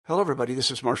Hello, everybody. This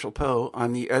is Marshall Poe.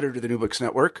 I'm the editor of the New Books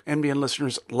Network. NBN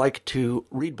listeners like to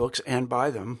read books and buy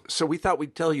them. So we thought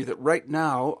we'd tell you that right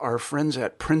now, our friends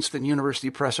at Princeton University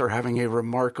Press are having a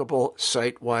remarkable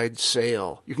site-wide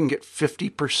sale. You can get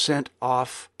 50%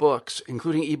 off books,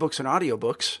 including ebooks and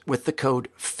audiobooks, with the code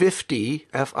 50,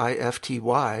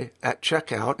 F-I-F-T-Y, at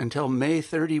checkout until May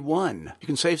 31. You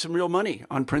can save some real money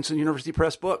on Princeton University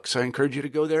Press books. I encourage you to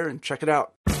go there and check it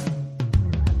out.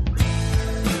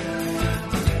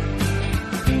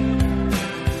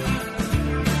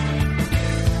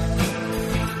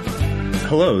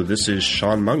 Hello, this is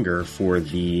Sean Munger for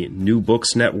the New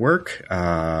Books Network,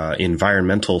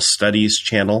 Environmental Studies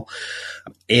channel.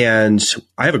 And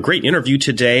I have a great interview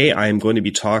today. I'm going to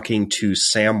be talking to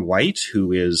Sam White,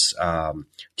 who is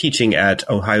teaching at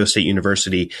Ohio State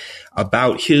University,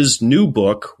 about his new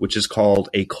book, which is called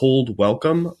A Cold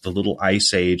Welcome, The Little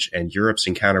Ice Age and Europe's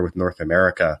Encounter with North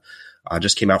America.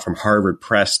 Just came out from Harvard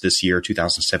Press this year,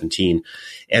 2017.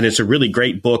 And it's a really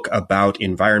great book about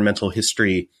environmental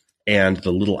history and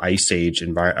the Little Ice Age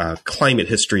climate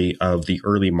history of the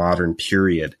early modern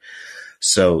period.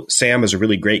 So Sam is a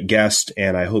really great guest,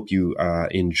 and I hope you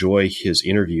enjoy his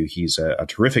interview. He's a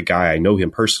terrific guy. I know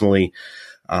him personally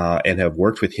and have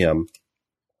worked with him.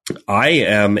 I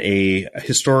am a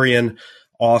historian,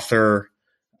 author,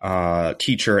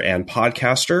 teacher, and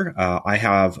podcaster. I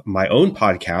have my own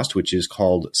podcast, which is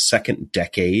called Second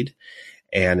Decade,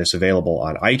 and it's available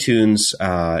on iTunes,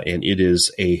 and it is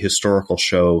a historical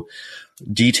show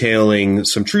detailing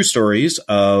some true stories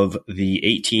of the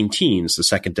 18 teens, the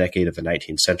second decade of the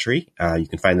 19th century. You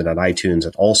can find it on iTunes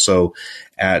and also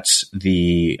at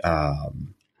the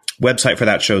website for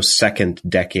that show,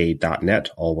 seconddecade.net,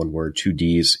 all one word, 2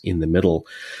 Ds in the middle.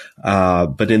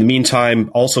 But in the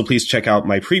meantime, also please check out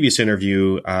my previous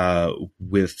interview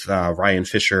with Ryan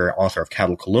Fisher, author of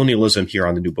Cattle Colonialism, here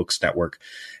on the New Books Network.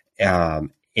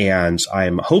 And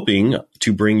I'm hoping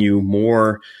to bring you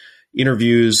more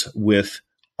interviews with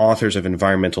authors of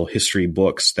environmental history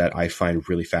books that I find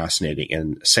really fascinating.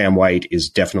 And Sam White is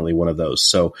definitely one of those.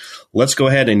 So let's go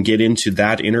ahead and get into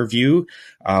that interview.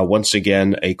 Once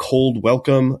again, A Cold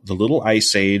Welcome, The Little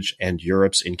Ice Age and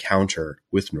Europe's Encounter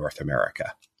with North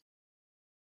America.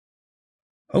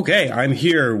 Okay, I'm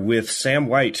here with Sam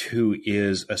White, who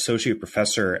is associate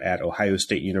professor at Ohio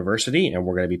State University, and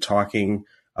we're going to be talking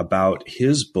about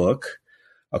his book,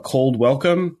 A Cold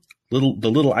Welcome, The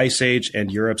Little Ice Age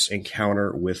and Europe's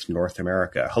Encounter with North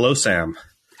America. Hello, Sam.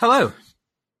 Hello.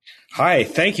 Hi,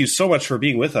 thank you so much for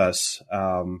being with us.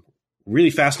 Really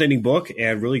fascinating book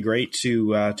and really great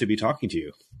to be talking to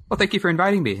you. Well, thank you for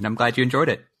inviting me, and I'm glad you enjoyed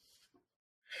it.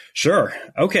 Sure.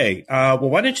 Okay. Well,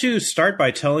 why don't you start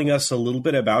by telling us a little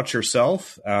bit about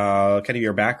yourself, kind of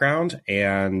your background,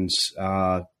 and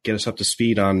get us up to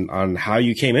speed on how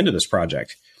you came into this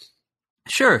project.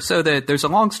 Sure. So there's a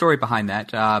long story behind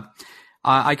that.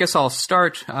 I guess I'll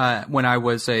start when I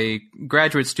was a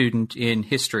graduate student in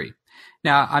history.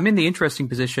 Now, I'm in the interesting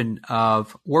position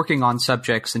of working on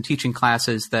subjects and teaching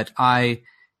classes that I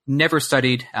never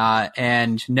studied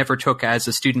and never took as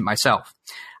a student myself.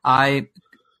 I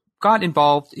got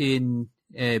involved in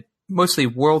mostly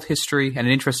world history and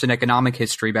an interest in economic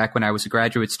history back when I was a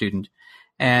graduate student,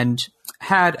 and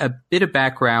had a bit of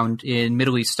background in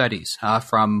Middle East studies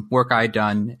from work I'd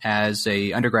done as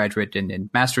a undergraduate and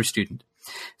master's student.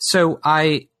 So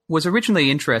I was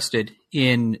originally interested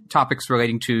in topics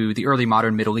relating to the early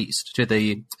modern Middle East, to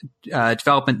the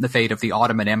development and the fate of the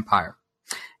Ottoman Empire.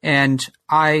 And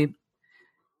I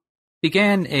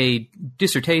began a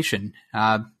dissertation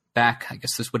back, I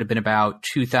guess this would have been about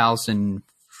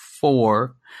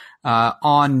 2004,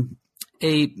 on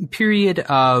a period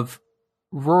of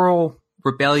rural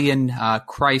rebellion,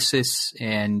 crisis,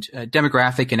 and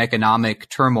demographic and economic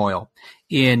turmoil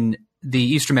in the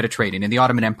Eastern Mediterranean, in the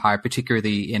Ottoman Empire,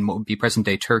 particularly in what would be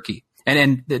present-day Turkey.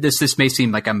 And this may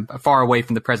seem like I'm far away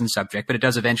from the present subject, but it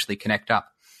does eventually connect up.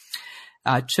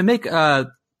 To make a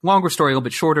longer story a little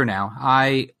bit shorter now,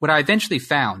 what I eventually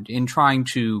found in trying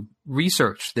to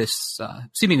research this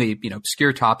seemingly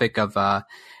obscure topic of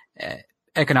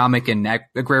economic and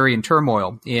agrarian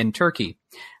turmoil in Turkey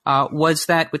was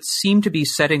that what seemed to be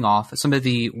setting off some of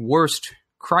the worst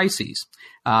crises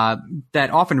that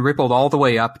often rippled all the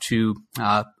way up to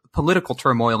political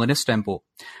turmoil in Istanbul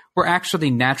were actually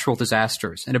natural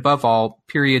disasters, and above all,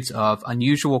 periods of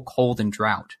unusual cold and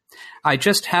drought. I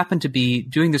just happened to be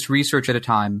doing this research at a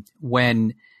time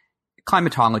when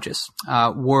climatologists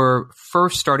were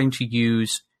first starting to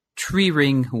use tree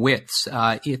ring widths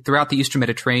throughout the Eastern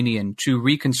Mediterranean to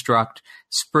reconstruct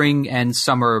spring and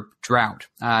summer drought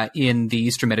in the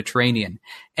Eastern Mediterranean.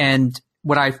 And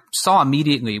what I saw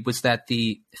immediately was that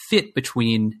the fit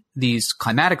between these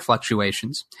climatic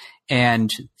fluctuations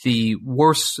and the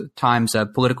worst times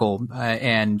of political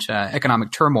and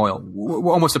economic turmoil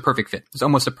were almost a perfect fit. It was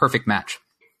almost a perfect match.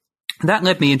 That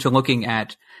led me into looking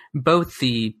at both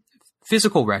the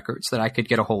physical records that I could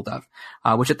get a hold of,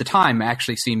 which at the time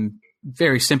actually seemed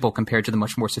very simple compared to the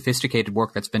much more sophisticated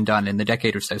work that's been done in the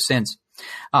decade or so since,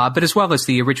 but as well as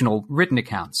the original written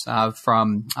accounts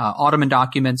from Ottoman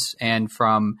documents and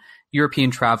from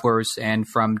European travelers and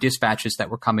from dispatches that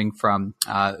were coming from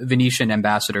Venetian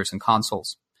ambassadors and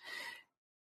consuls.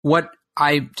 What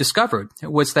I discovered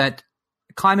was that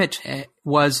climate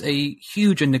was a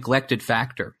huge and neglected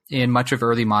factor in much of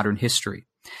early modern history.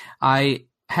 I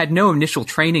had no initial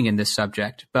training in this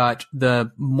subject, but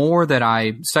the more that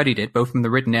I studied it, both from the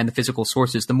written and the physical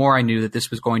sources, the more I knew that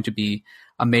this was going to be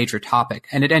a major topic.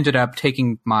 And it ended up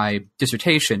taking my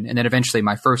dissertation and then eventually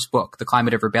my first book, The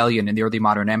Climate of Rebellion in the Early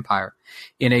Modern Empire,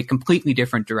 in a completely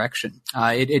different direction.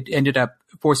 It ended up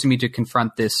forcing me to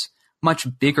confront this much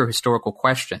bigger historical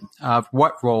question of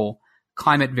what role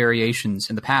climate variations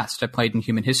in the past have played in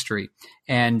human history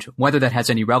and whether that has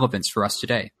any relevance for us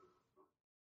today.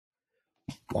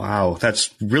 Wow,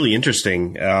 that's really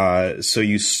interesting. So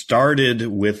you started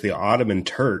with the Ottoman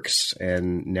Turks,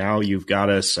 and now you've got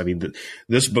us. I mean,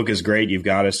 this book is great. You've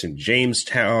got us in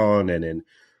Jamestown and in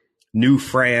New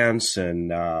France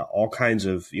and all kinds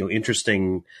of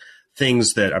interesting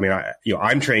things that, I mean,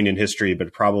 I'm trained in history,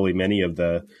 but probably many of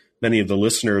the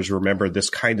listeners remember this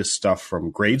kind of stuff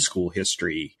from grade school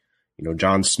history.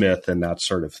 John Smith and that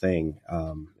sort of thing.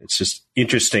 It's just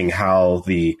interesting how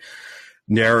the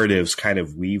narratives kind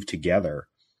of weave together.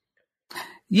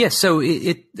 Yes. So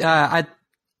I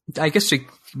guess to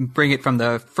bring it from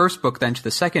the first book then to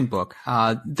the second book,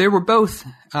 there were both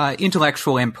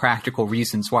intellectual and practical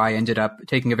reasons why I ended up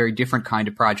taking a very different kind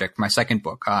of project for my second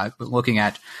book, looking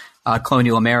at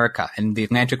colonial America and the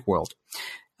Atlantic world.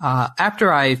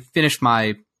 After I finished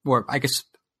my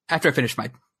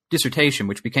dissertation,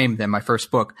 which became then my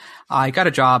first book, I got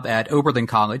a job at Oberlin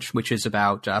College, which is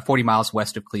about 40 miles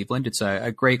west of Cleveland. It's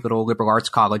a great little liberal arts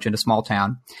college in a small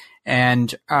town.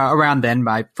 And around then,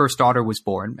 my first daughter was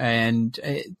born. And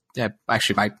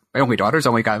actually, my only daughter's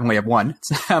only have one.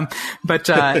 But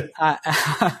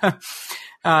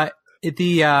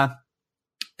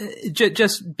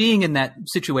just being in that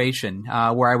situation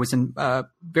where I was in a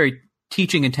very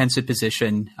teaching intensive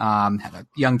position, have a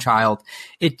young child,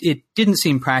 it didn't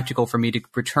seem practical for me to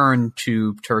return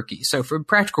to Turkey. So for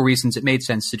practical reasons, it made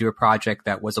sense to do a project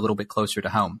that was a little bit closer to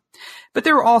home. But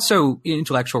there were also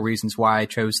intellectual reasons why I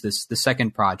chose the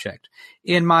second project.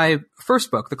 In my first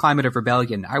book, The Climate of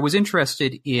Rebellion, I was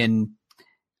interested in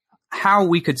how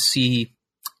we could see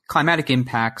climatic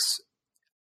impacts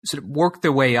sort of work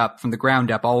their way up from the ground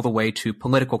up all the way to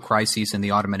political crises in the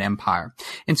Ottoman Empire.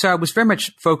 And so I was very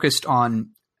much focused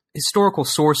on historical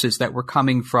sources that were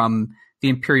coming from the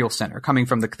imperial center, coming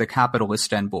from the capital,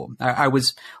 Istanbul. I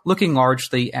was looking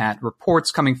largely at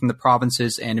reports coming from the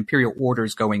provinces and imperial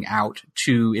orders going out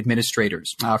to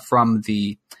administrators from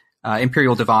the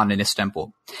Imperial Divan in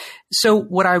Istanbul. So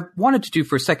what I wanted to do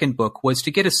for a second book was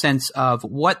to get a sense of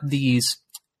what these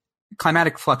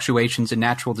climatic fluctuations and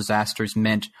natural disasters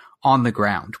meant on the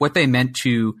ground, what they meant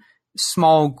to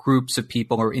small groups of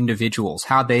people or individuals,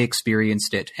 how they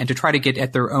experienced it, and to try to get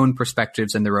at their own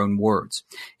perspectives and their own words.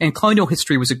 And colonial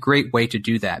history was a great way to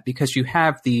do that because you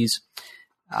have these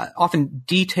often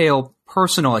detailed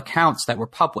personal accounts that were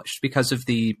published because of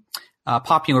the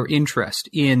popular interest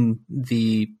in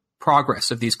the progress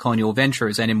of these colonial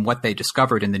ventures and in what they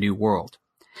discovered in the New World.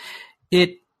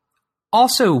 It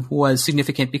also was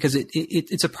significant because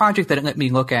it's a project that let me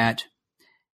look at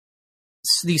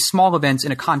these small events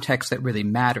in a context that really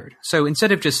mattered. So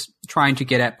instead of just trying to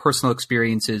get at personal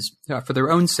experiences for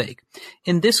their own sake,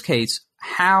 in this case,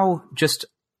 how just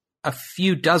a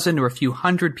few dozen or a few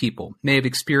hundred people may have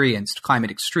experienced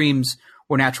climate extremes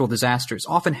or natural disasters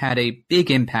often had a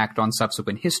big impact on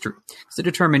subsequent history. So it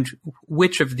determined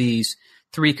which of these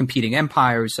three competing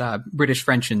empires, British,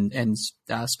 French, and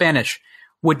Spanish,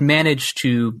 would manage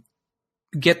to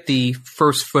get the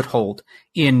first foothold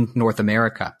in North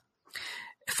America.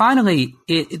 Finally,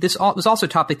 this was also a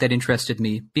topic that interested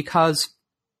me because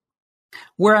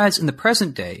whereas in the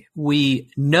present day, we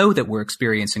know that we're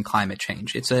experiencing climate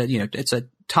change. It's a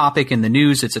topic in the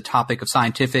news. It's a topic of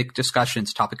scientific discussion.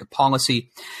 It's a topic of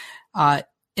policy.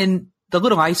 In the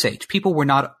Little Ice Age, people were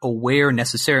not aware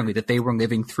necessarily that they were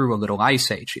living through a Little Ice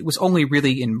Age. It was only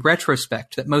really in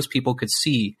retrospect that most people could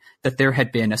see that there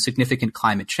had been a significant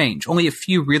climate change. Only a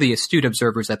few really astute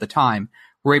observers at the time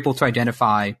were able to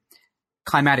identify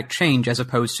climatic change as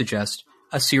opposed to just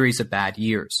a series of bad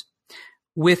years.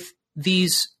 With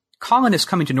these colonists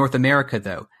coming to North America,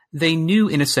 though, they knew,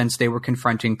 in a sense, they were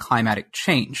confronting climatic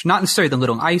change. Not necessarily the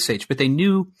Little Ice Age, but they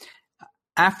knew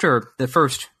after the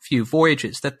first few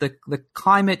voyages that the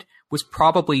climate was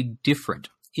probably different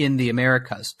in the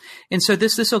Americas. And so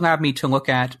this allowed me to look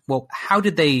at, well, how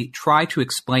did they try to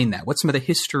explain that? What's some of the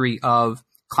history of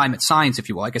climate science, if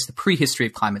you will? I guess the prehistory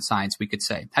of climate science, we could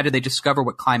say. How did they discover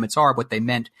what climates are, what they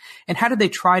meant? And how did they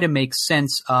try to make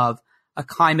sense of a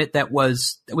climate that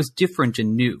was different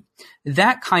and new?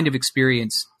 That kind of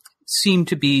experience seemed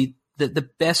to be the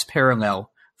best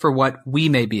parallel for what we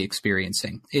may be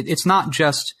experiencing. It's not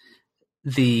just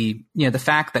the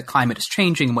fact that climate is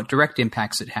changing and what direct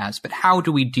impacts it has, but how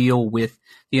do we deal with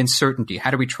the uncertainty?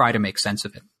 How do we try to make sense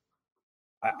of it?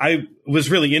 I was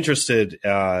really interested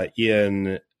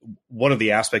in one of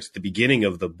the aspects at the beginning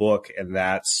of the book, and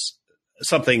that's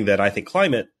something that I think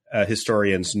climate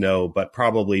historians know, but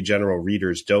probably general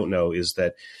readers don't know, is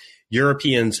that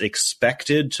Europeans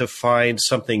expected to find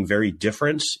something very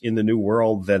different in the New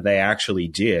World than they actually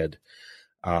did.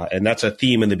 And that's a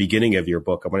theme in the beginning of your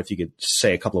book. I wonder if you could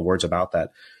say a couple of words about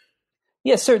that.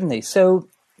 Yes, certainly. So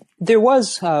there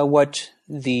was what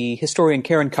the historian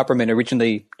Karen Kupperman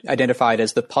originally identified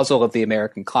as the puzzle of the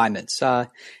American climates.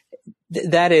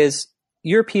 That is,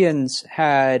 Europeans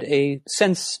had a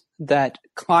sense that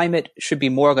climate should be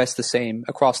more or less the same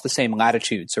across the same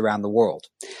latitudes around the world.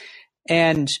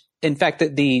 And in fact,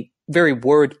 the very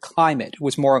word climate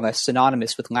was more or less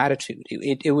synonymous with latitude.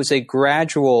 It was a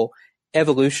gradual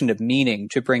evolution of meaning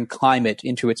to bring climate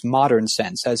into its modern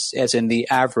sense, as in the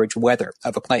average weather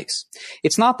of a place.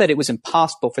 It's not that it was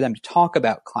impossible for them to talk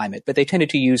about climate, but they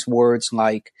tended to use words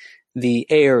like the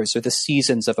airs or the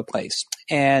seasons of a place.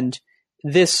 And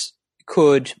this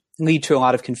could lead to a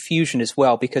lot of confusion as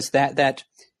well, because that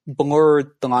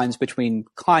blurred the lines between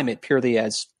climate purely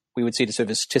as we would see the sort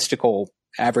of a statistical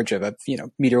average of a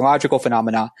meteorological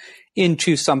phenomena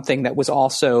into something that was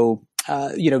also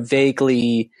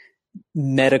vaguely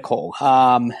medical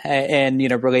and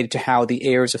related to how the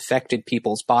airs affected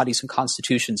people's bodies and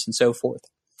constitutions and so forth.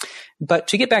 But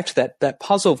to get back to that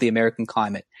puzzle of the American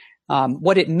climate,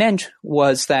 what it meant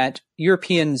was that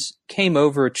Europeans came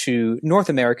over to North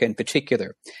America in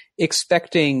particular,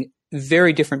 expecting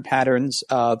very different patterns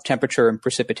of temperature and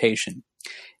precipitation.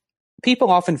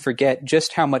 People often forget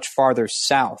just how much farther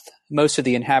south most of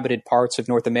the inhabited parts of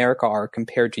North America are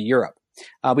compared to Europe.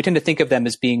 We tend to think of them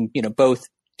as being, both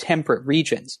temperate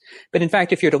regions. But in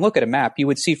fact, if you were to look at a map, you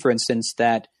would see, for instance,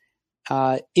 that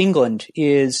England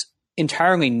is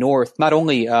entirely north, not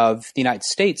only of the United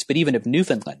States, but even of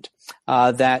Newfoundland.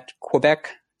 That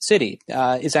Quebec City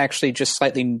is actually just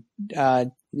slightly,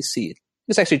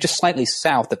 it's actually just slightly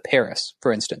south of Paris,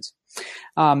 for instance.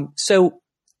 So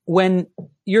when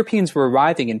Europeans were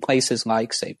arriving in places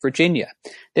like, say, Virginia,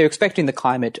 they were expecting the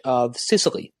climate of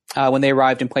Sicily. When they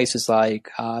arrived in places like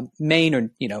Maine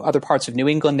or other parts of New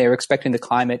England, they were expecting the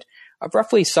climate of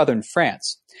roughly southern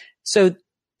France. So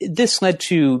this led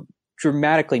to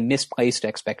dramatically misplaced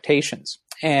expectations,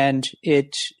 and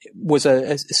it was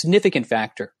a significant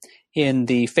factor in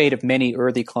the fate of many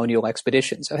early colonial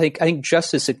expeditions. I think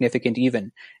just as significant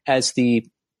even as the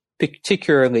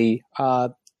particularly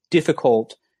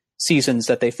difficult seasons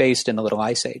that they faced in the Little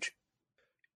Ice Age.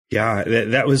 Yeah,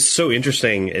 that was so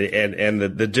interesting. And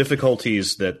the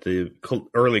difficulties that the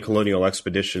early colonial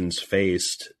expeditions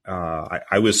faced,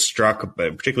 I was struck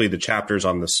by particularly the chapters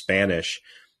on the Spanish,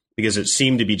 because it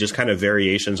seemed to be just kind of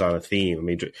variations on a theme. I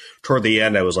mean, toward the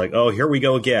end, I was like, oh, here we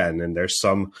go again. And there's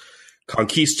some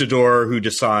conquistador who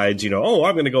decides, I'm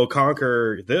going to go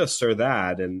conquer this or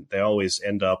that. And they always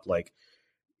end up like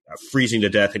freezing to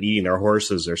death and eating their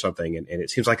horses or something. And it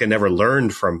seems like I never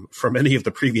learned from any of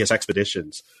the previous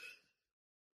expeditions.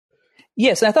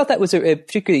 Yes, and I thought that was a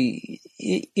particularly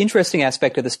interesting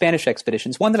aspect of the Spanish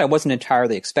expeditions, one that I wasn't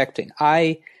entirely expecting.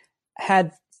 I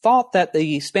had thought that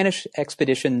the Spanish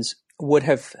expeditions would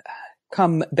have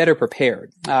come better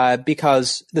prepared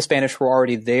because the Spanish were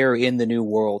already there in the New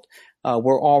World,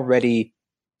 were already,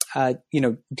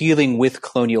 dealing with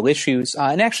colonial issues,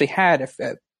 and actually had a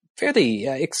fairly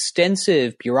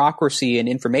extensive bureaucracy and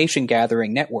information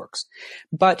gathering networks.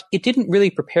 But it didn't really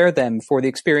prepare them for the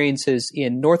experiences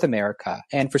in North America,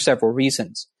 and for several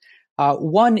reasons.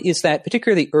 One is that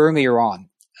particularly earlier on,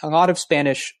 a lot of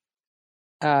Spanish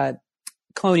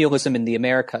colonialism in the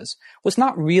Americas was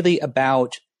not really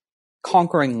about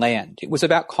conquering land. It was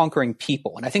about conquering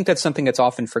people. And I think that's something that's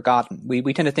often forgotten.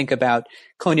 We tend to think about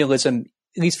colonialism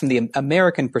at least from the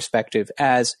American perspective,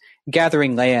 as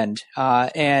gathering land.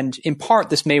 And in part,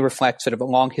 this may reflect sort of a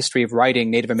long history of writing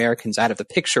Native Americans out of the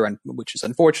picture, which is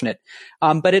unfortunate.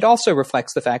 But it also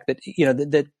reflects the fact that,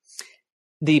 that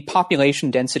the population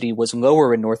density was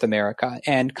lower in North America,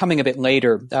 and coming a bit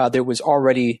later, there was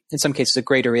already, in some cases, a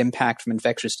greater impact from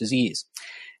infectious disease.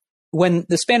 When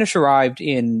the Spanish arrived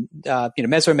in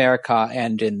Mesoamerica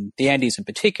and in the Andes in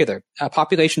particular,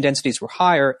 population densities were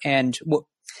higher, and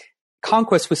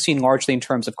conquest was seen largely in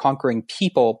terms of conquering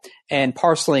people and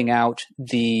parceling out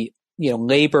the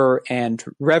labor and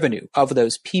revenue of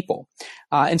those people.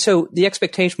 And so the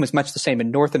expectation was much the same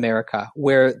in North America,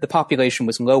 where the population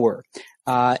was lower,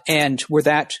 and where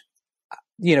that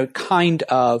kind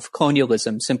of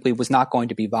colonialism simply was not going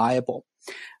to be viable.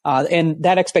 And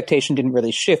that expectation didn't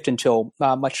really shift until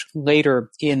much later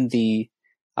in the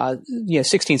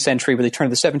 16th century, really turn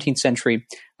of the 17th century,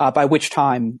 by which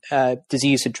time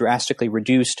disease had drastically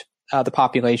reduced the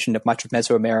population of much of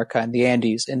Mesoamerica and the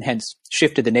Andes, and hence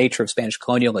shifted the nature of Spanish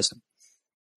colonialism.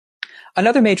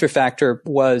 Another major factor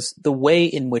was the way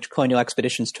in which colonial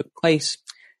expeditions took place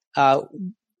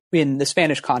in the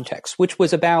Spanish context, which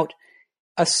was about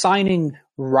assigning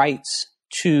rights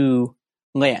to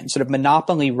land, sort of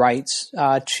monopoly rights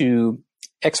to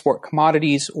export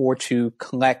commodities or to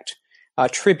collect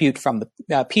tribute from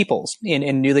the peoples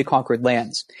in newly conquered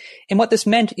lands. And what this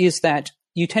meant is that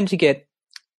you tend to get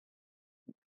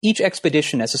each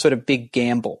expedition as a sort of big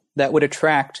gamble that would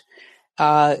attract,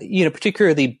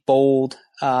 particularly bold,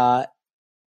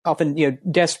 often,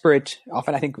 desperate,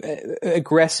 often I think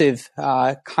aggressive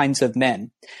kinds of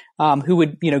men who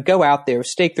would, go out there,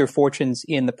 stake their fortunes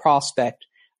in the prospect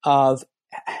of,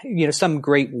 some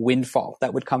great windfall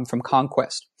that would come from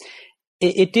conquest.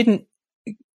 It didn't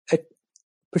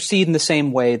proceed in the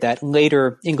same way that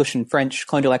later English and French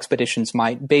colonial expeditions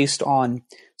might, based on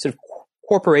sort of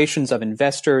corporations of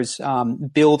investors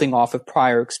building off of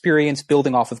prior experience,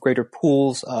 building off of greater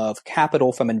pools of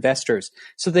capital from investors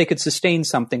so they could sustain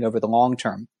something over the long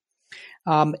term.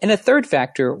 And a third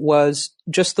factor was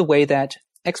just the way that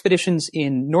expeditions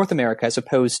in North America, as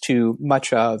opposed to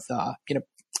much of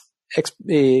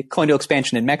colonial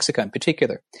expansion in Mexico in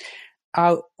particular,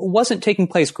 wasn't taking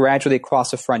place gradually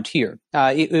across a frontier.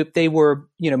 They were,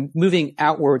 moving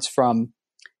outwards from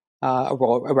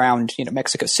around,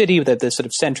 Mexico City, the sort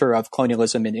of center of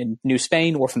colonialism in New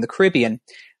Spain, or from the Caribbean,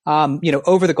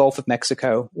 over the Gulf of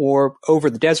Mexico or over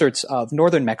the deserts of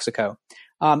northern Mexico,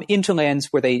 into lands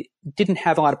where they didn't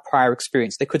have a lot of prior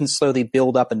experience. They couldn't slowly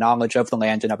build up a knowledge of the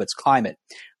land and of its climate.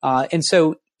 And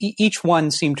so each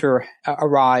one seemed to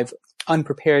arrive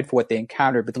unprepared for what they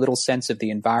encountered, with little sense of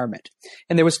the environment.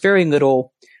 And there was very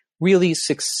little really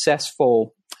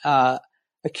successful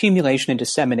accumulation and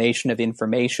dissemination of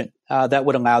information that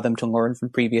would allow them to learn from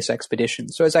previous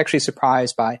expeditions. So I was actually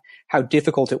surprised by how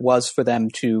difficult it was for them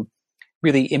to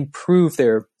really improve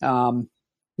their,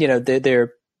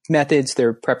 their methods,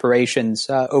 their preparations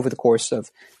over the course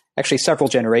of actually several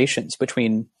generations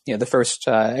between, the first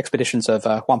expeditions of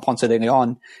Juan Ponce de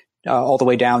Leon all the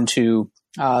way down to,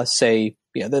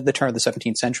 the turn of the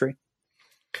 17th century.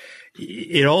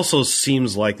 It also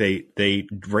seems like they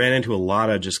ran into a lot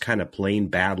of just kind of plain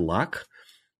bad luck.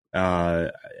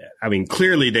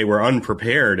 Clearly they were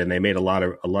unprepared and they made a lot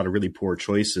of really poor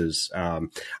choices.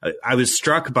 I was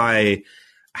struck by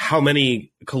how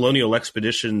many colonial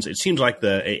expeditions. It seems like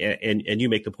and you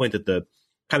make the point that the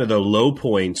kind of the low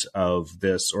point of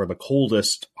this, or the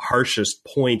coldest, harshest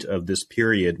point of this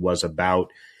period, was about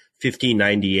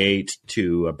 1598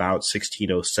 to about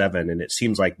 1607. And it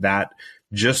seems like that,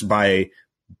 just by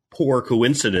poor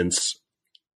coincidence,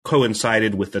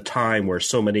 coincided with the time where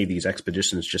so many of these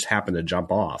expeditions just happened to jump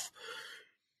off.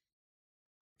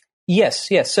 Yes.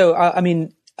 So,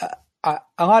 a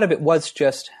lot of it was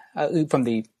just, from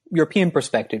the European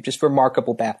perspective, just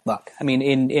remarkable bad luck.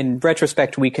 In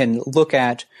retrospect, we can look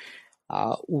at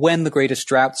when the greatest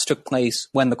droughts took place,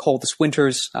 when the coldest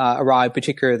winters arrived,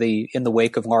 particularly in the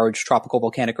wake of large tropical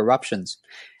volcanic eruptions.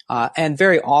 And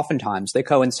very oftentimes they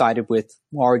coincided with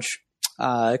large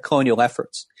colonial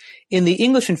efforts. In the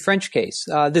English and French case,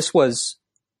 this was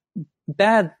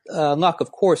bad luck,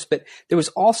 of course, but there was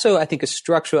also, I think, a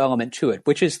structural element to it,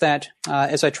 which is that,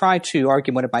 as I try to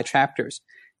argue in one of my chapters,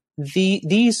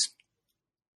 these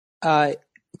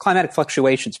climatic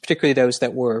fluctuations, particularly those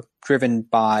that were driven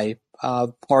by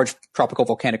large tropical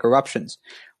volcanic eruptions,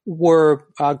 were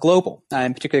global,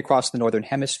 and particularly across the northern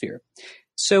hemisphere.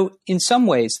 So in some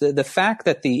ways, the fact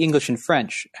that the English and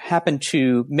French happened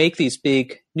to make these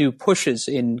big new pushes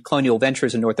in colonial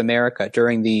ventures in North America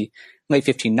during the late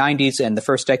 1590s and the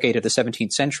first decade of the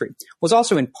 17th century was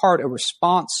also in part a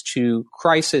response to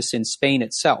crisis in Spain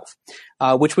itself,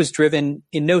 which was driven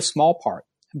in no small part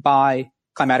by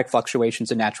climatic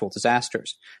fluctuations and natural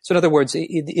disasters. So in other words,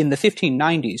 in the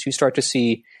 1590s, you start to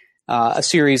see a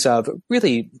series of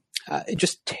really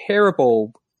just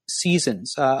terrible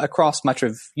seasons across much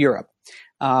of Europe,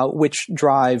 which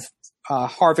drive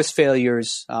harvest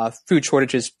failures, food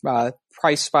shortages,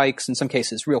 price spikes, in some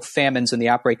cases, real famines, and the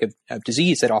outbreak of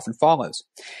disease that often follows.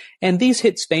 And these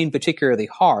hit Spain particularly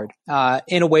hard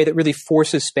in a way that really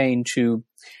forces Spain to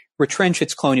retrench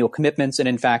its colonial commitments and,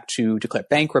 in fact, to declare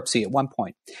bankruptcy at one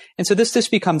point. And so this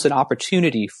becomes an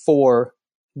opportunity for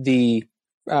the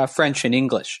French and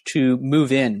English to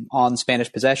move in on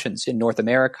Spanish possessions in North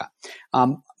America.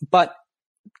 But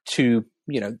to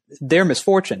their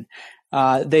misfortune,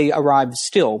 they arrive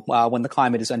still when the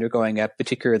climate is undergoing a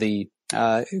particularly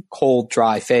cold,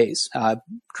 dry phase,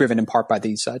 driven in part by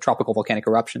these tropical volcanic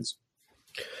eruptions.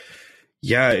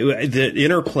 Yeah, the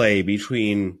interplay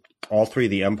between all three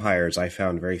of the empires I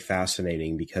found very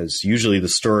fascinating, because usually the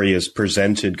story is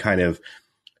presented kind of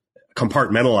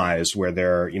compartmentalized, where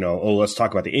they're, let's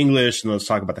talk about the English and let's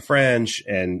talk about the French.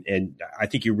 And I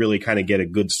think you really kind of get a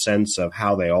good sense of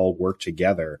how they all work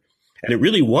together. And it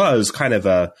really was kind of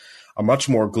a much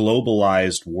more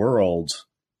globalized world,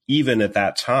 even at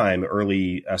that time,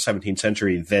 early 17th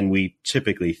century, than we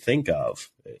typically think of.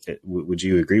 Would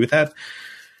you agree with that?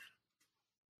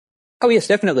 Oh, yes,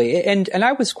 definitely. And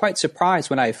I was quite surprised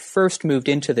when I first moved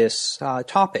into this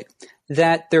topic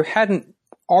that there hadn't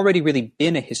already really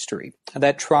been a history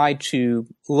that tried to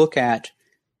look at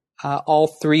all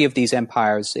three of these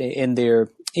empires in their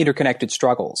interconnected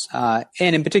struggles, and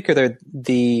in particular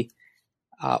the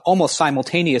almost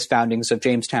simultaneous foundings of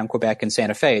Jamestown, Quebec, and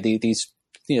Santa Fe. These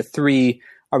three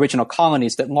original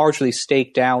colonies that largely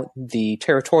staked out the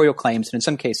territorial claims and in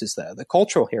some cases the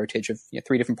cultural heritage of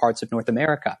three different parts of North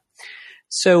America.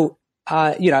 So,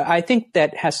 I think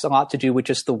that has a lot to do with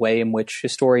just the way in which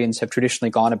historians have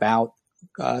traditionally gone about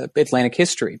Atlantic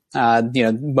history.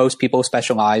 Most people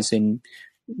specialize in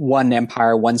one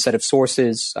empire, one set of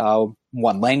sources,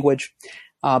 one language.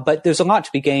 But there's a lot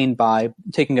to be gained by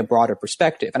taking a broader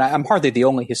perspective. And I'm hardly the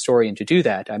only historian to do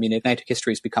that. I mean, Atlantic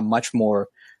history has become much more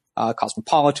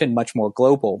cosmopolitan, much more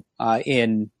global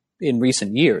in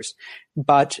recent years.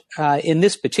 But in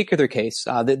this particular case,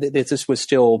 this was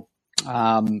still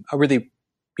a really,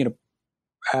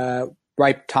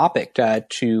 ripe topic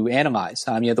to analyze.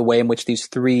 The way in which these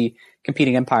three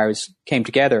competing empires came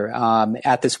together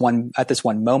at this one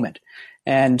moment,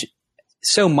 and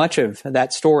so much of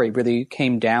that story really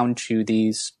came down to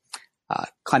these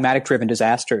climatic-driven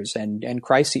disasters and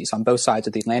crises on both sides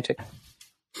of the Atlantic.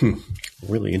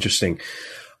 Really interesting.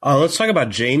 Let's talk about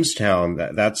Jamestown.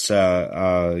 That's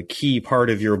a key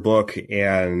part of your book,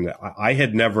 and I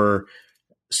had never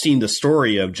seen the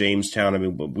story of Jamestown. I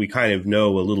mean, we kind of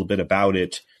know a little bit about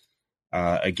it.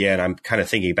 Again, I'm kind of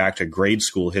thinking back to grade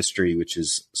school history, which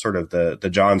is sort of the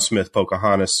John Smith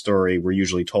Pocahontas story. We're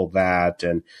usually told that,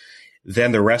 and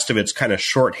then the rest of it's kind of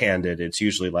shorthanded. It's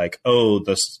usually like,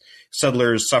 the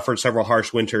settlers suffered several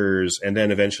harsh winters, and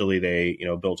then eventually they,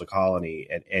 built a colony.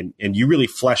 And you really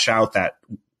flesh out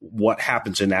what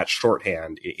happens in that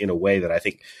shorthand in a way that I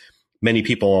think many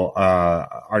people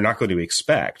are not going to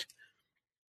expect.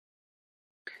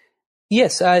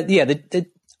 Yes,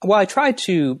 well, I tried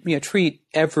to treat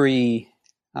every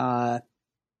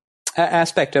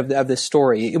aspect of this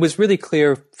story. It was really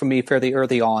clear for me fairly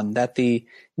early on that the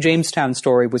Jamestown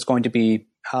story was going to be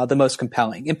the most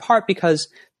compelling, in part because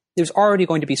there's already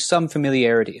going to be some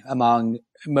familiarity among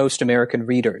most American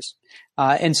readers.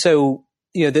 And so,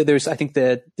 there's, I think,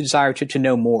 the desire to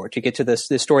know more, to get to this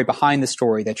story behind the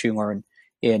story that you learn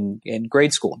in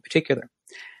grade school in particular.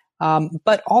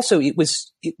 But also it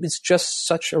was just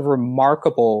such a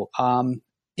remarkable,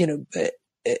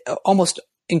 almost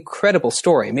incredible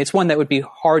story. I mean, it's one that would be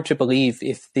hard to believe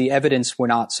if the evidence were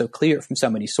not so clear from so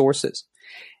many sources.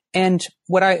 And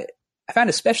what I found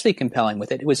especially compelling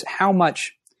with it was how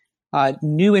much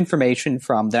new information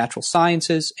from the natural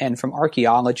sciences and from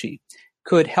archaeology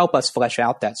could help us flesh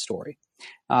out that story.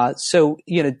 It's one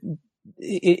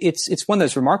of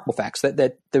those remarkable facts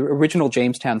that the original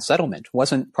Jamestown settlement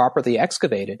wasn't properly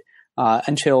excavated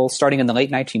until starting in the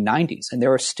late 1990s, and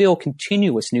there are still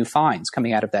continuous new finds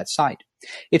coming out of that site.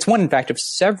 It's one, in fact, of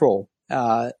several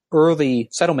early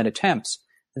settlement attempts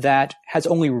that has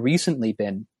only recently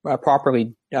been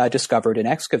properly discovered and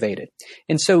excavated.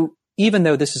 And so even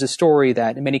though this is a story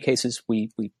that in many cases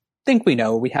we think we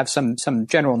know, we have some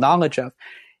general knowledge of,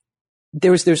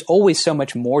 there's always so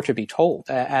much more to be told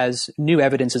as new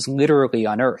evidence is literally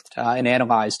unearthed and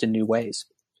analyzed in new ways.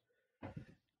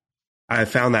 I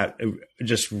found that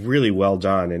just really well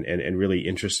done and really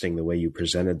interesting the way you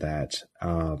presented that.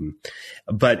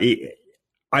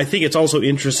 I think it's also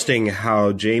interesting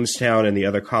how Jamestown and the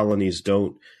other colonies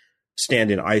don't stand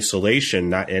in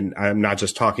isolation. And I'm not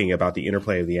just talking about the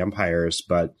interplay of the empires,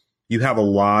 but you have a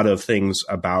lot of things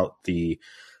about the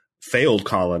failed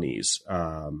colonies,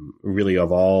 really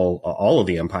of all of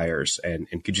the empires. And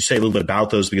could you say a little bit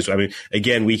about those? Because, I mean,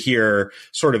 again, we hear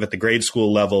sort of at the grade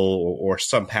school level or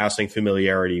some passing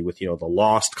familiarity with, the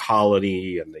lost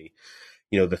colony and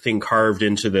the thing carved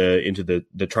into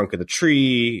the trunk of the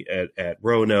tree at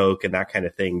Roanoke and that kind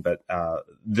of thing. But,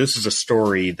 this is a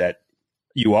story that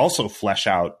you also flesh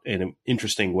out in an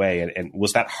interesting way. And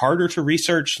was that harder to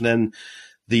research than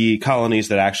the colonies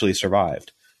that actually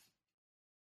survived?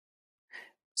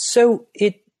 So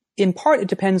in part, it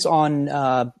depends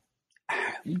on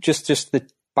just the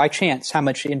by chance how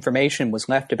much information was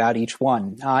left about each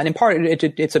one, and in part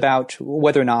it's about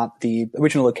whether or not the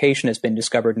original location has been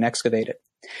discovered and excavated.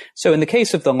 So in the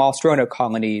case of the lost Roanoke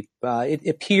colony, it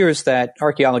appears that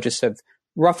archaeologists have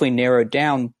roughly narrowed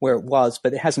down where it was,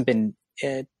 but it hasn't been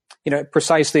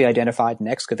precisely identified and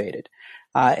excavated.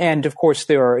 And of course,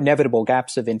 there are inevitable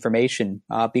gaps of information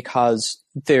because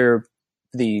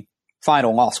the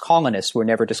final lost colonists were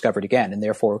never discovered again and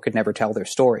therefore could never tell their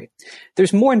story.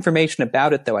 There's more information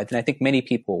about it, though, than I think many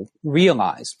people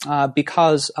realize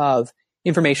because of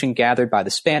information gathered by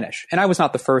the Spanish. And I was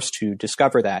not the first to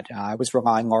discover that. I was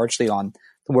relying largely on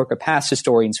the work of past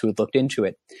historians who had looked into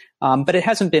it. But it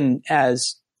hasn't been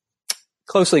as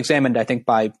closely examined, I think,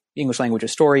 by English language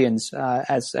historians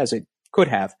as it could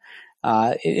have,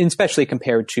 especially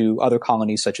compared to other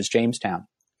colonies such as Jamestown.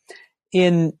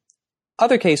 In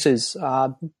other cases,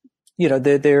 there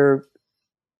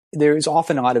is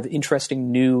often a lot of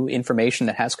interesting new information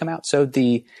that has come out. So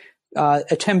the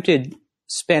attempted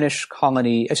French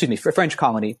colony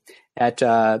at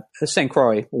St.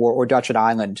 Croix or Dutchet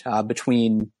Island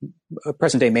between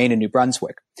present-day Maine and New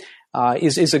Brunswick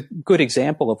is a good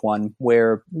example of one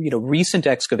where recent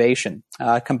excavation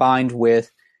combined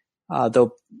with the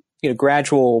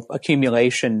gradual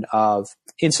accumulation of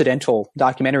incidental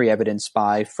documentary evidence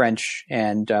by French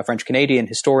and French-Canadian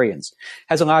historians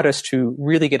has allowed us to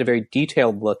really get a very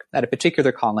detailed look at a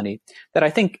particular colony that I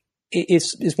think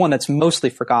is one that's mostly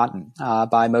forgotten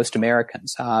by most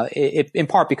Americans, in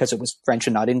part because it was French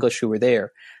and not English who were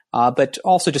there, but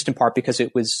also just in part because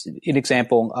it was an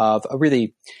example of a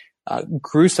really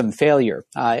gruesome failure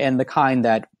and the kind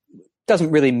that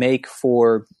doesn't really make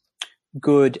for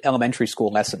good elementary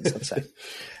school lessons, let's say.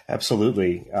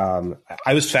 Absolutely.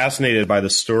 I was fascinated by the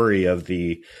story of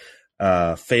the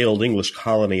failed English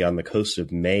colony on the coast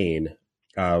of Maine,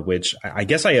 which I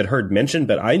guess I had heard mentioned,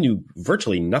 but I knew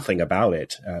virtually nothing about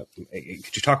it.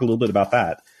 Could you talk a little bit about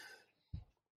that?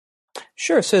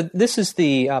 Sure. So this is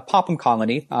the Popham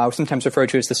colony, sometimes referred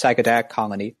to as the Sagadack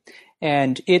colony.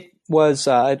 And it was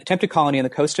an attempted colony on the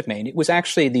coast of Maine. It was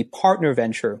actually the partner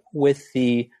venture with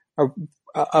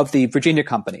of the Virginia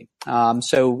Company.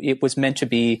 So it was meant to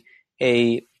be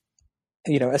a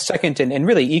second and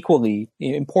really equally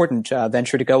important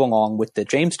venture to go along with the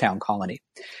Jamestown colony.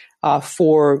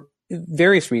 For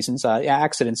various reasons,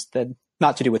 accidents that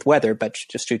not to do with weather, but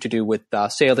just to do with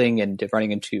sailing and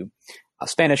running into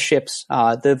Spanish ships.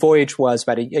 The voyage was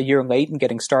about a year late in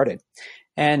getting started.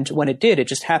 And when it did, it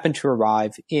just happened to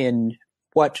arrive in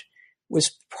what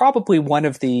was probably one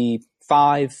of the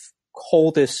 5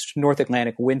 coldest North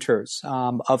Atlantic winters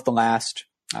of the last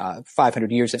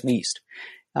 500 years at least.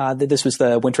 This was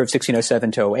the winter of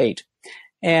 1607 to 08.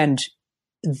 And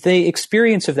the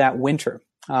experience of that winter,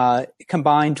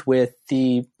 combined with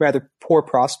the rather poor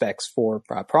prospects for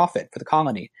profit for the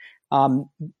colony,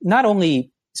 not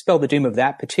only spelled the doom of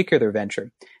that particular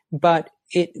venture, but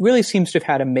it really seems to have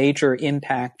had a major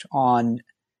impact on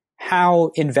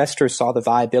how investors saw the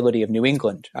viability of New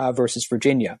England versus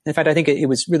Virginia. In fact, I think it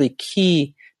was really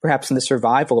key, perhaps, in the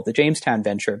survival of the Jamestown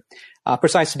venture,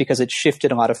 precisely because it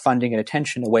shifted a lot of funding and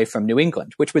attention away from New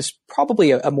England, which was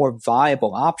probably a more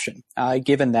viable option,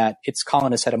 given that its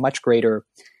colonists had a much greater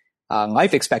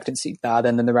life expectancy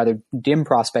than the rather dim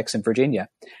prospects in Virginia.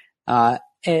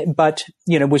 But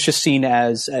was just seen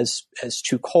as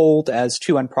too cold, as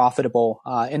too unprofitable,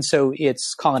 and so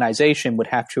its colonization would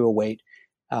have to await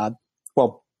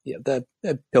the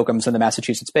Pilgrims and the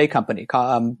Massachusetts Bay Company,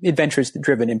 adventures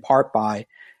driven in part by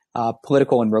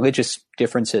political and religious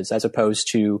differences, as opposed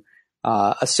to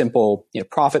a simple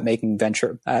profit-making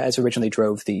venture, as originally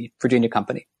drove the Virginia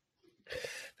Company.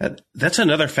 That's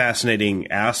another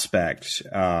fascinating aspect.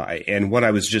 And what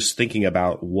I was just thinking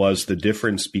about was the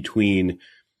difference between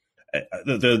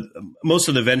the most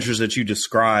of the ventures that you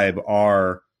describe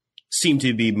seem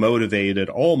to be motivated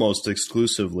almost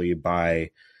exclusively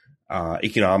by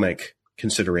economic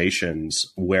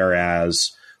considerations,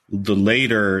 whereas some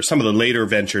of the later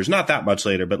ventures, not that much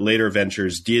later, but later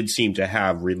ventures did seem to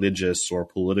have religious or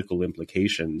political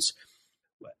implications.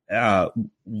 Do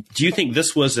you think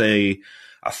this was a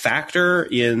factor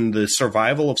in the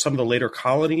survival of some of the later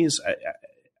colonies?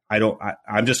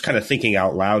 I'm just kind of thinking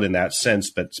out loud in that sense,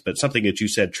 but something that you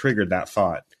said triggered that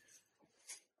thought.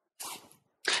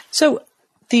 So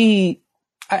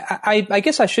I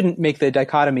guess I shouldn't make the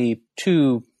dichotomy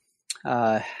too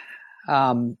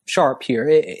sharp here.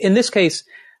 In this case,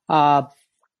 the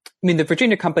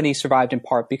Virginia Company survived in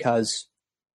part because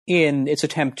in its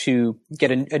attempt to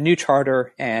get a new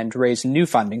charter and raise new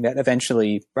funding that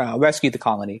eventually rescued the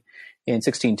colony in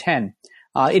 1610,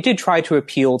 it did try to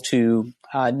appeal to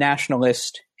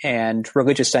nationalist and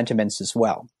religious sentiments as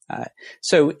well.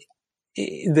 So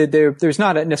there's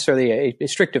not necessarily a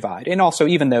strict divide, and also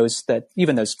even those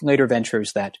later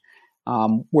ventures that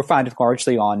were founded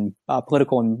largely on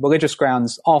political and religious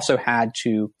grounds also had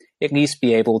to at least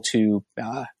be able to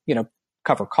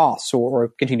cover costs or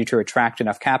continue to attract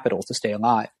enough capital to stay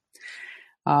alive.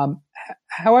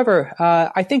 However,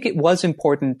 I think it was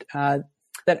important that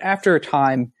after a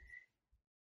time,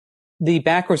 the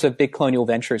backers of big colonial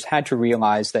ventures had to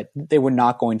realize that they were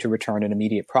not going to return an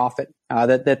immediate profit,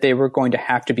 that they were going to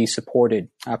have to be supported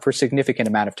for a significant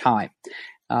amount of time.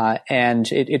 And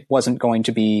it wasn't going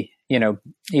to be,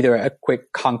 either a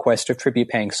quick conquest of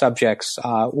tribute-paying subjects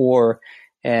or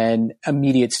an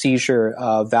immediate seizure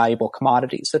of valuable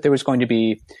commodities, that there was going to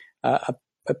be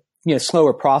a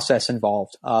slower process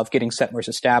involved of getting settlers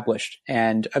established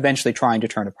and eventually trying to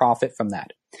turn a profit from that.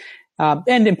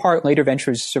 And in part, later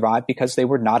ventures survived because they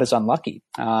were not as unlucky.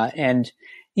 And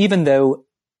even though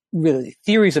really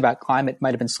theories about climate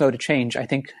might have been slow to change, I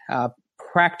think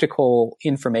practical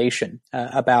information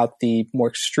about the more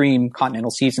extreme continental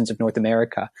seasons of North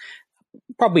America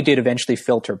probably did eventually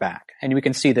filter back. And we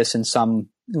can see this in some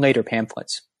later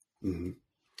pamphlets. Mm-hmm.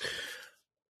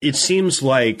 It seems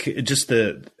like just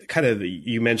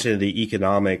you mentioned the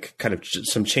economic, kind of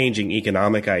some changing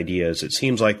economic ideas. It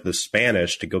seems like the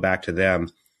Spanish, to go back to them,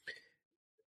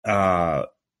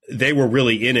 they were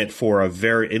really in it for at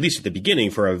least at the beginning,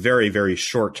 for a very, very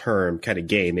short term kind of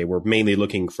gain. They were mainly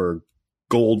looking for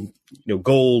gold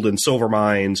and silver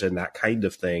mines and that kind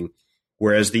of thing.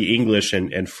 Whereas the English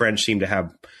and French seem to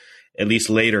have, at least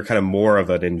later, kind of more of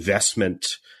an investment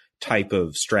type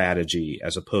of strategy,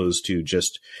 as opposed to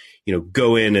just,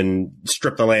 go in and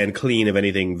strip the land clean of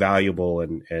anything valuable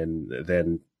and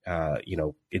then,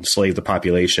 enslave the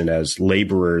population as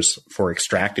laborers for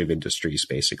extractive industries,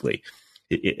 basically.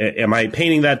 Am I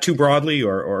painting that too broadly,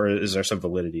 or is there some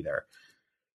validity there?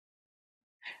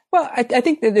 Well, I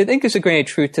think there's a grain of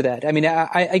truth to that. I mean,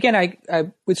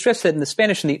 I would stress that in the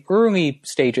Spanish, in the early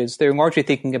stages, they're largely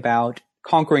thinking about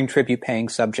conquering tribute-paying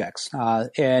subjects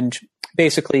and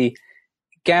basically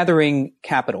gathering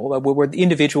capital, where the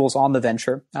individuals on the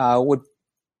venture would,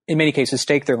 in many cases,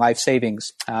 stake their life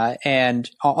savings, and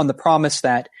on the promise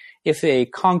that if a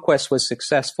conquest was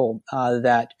successful,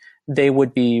 that they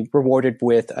would be rewarded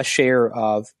with a share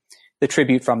of the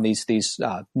tribute from these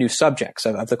new subjects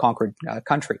of the conquered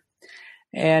country.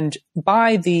 And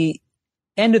by the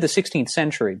end of the 16th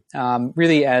century,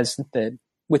 really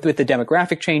with the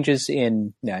demographic changes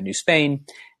in New Spain,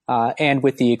 and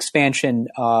with the expansion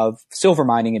of silver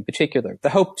mining in particular, the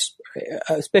hopes,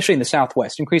 especially in the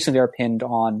Southwest, increasingly are pinned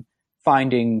on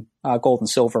finding gold and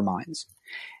silver mines.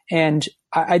 And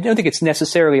I don't think it's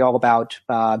necessarily all about,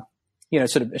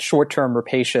 sort of a short-term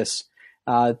rapacious,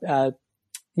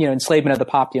 enslavement of the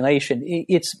population.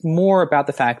 It's more about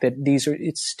the fact that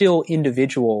it's still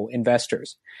individual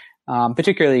investors,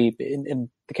 particularly in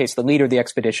the case of the leader of the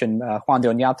expedition, Juan de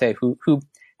Oñate, who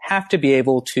have to be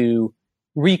able to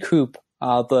recoup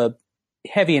the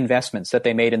heavy investments that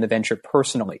they made in the venture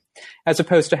personally, as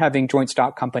opposed to having joint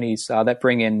stock companies that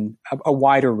bring in a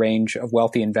wider range of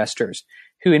wealthy investors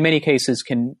who in many cases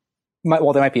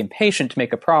while they might be impatient to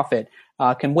make a profit,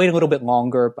 can wait a little bit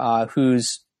longer,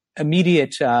 whose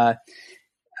immediate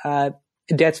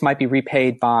debts might be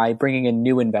repaid by bringing in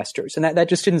new investors. And that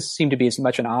just didn't seem to be as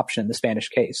much an option in the Spanish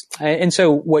case. And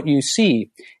so what you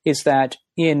see is that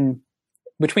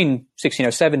between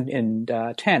 1607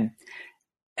 and 10,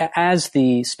 as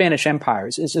the Spanish Empire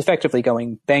is effectively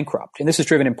going bankrupt, and this is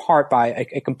driven in part by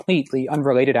a completely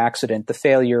unrelated accident, the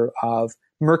failure of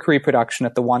mercury production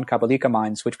at the Huancavelica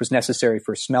mines, which was necessary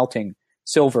for smelting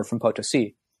silver from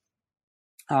Potosi.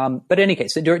 But in any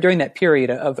case, during that period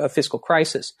of fiscal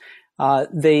crisis,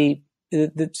 the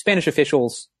Spanish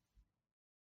officials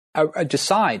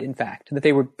decide, in fact, that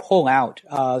they would pull out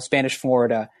Spanish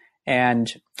Florida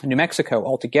and New Mexico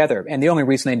altogether. And the only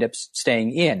reason they end up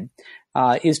staying in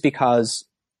is because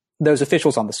those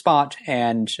officials on the spot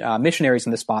and missionaries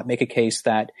on the spot make a case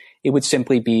that it would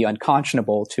simply be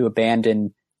unconscionable to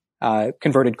abandon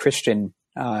converted Christian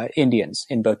Indians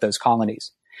in both those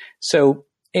colonies. So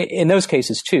in those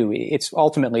cases, too, it's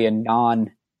ultimately a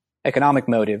non-economic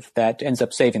motive that ends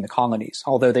up saving the colonies,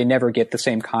 although they never get the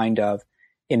same kind of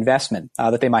investment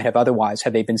that they might have otherwise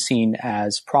had they been seen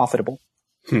as profitable.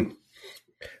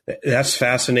 That's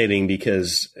fascinating,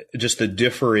 because just the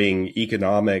differing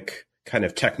economic kind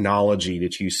of technology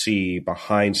that you see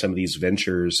behind some of these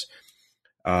ventures,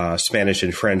 Spanish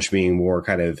and French being more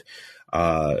kind of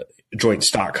joint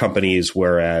stock companies,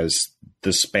 whereas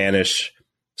the Spanish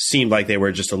seemed like they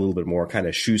were just a little bit more kind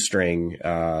of shoestring,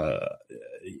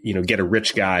 get a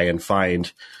rich guy and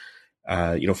find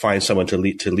someone to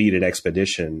lead an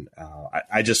expedition.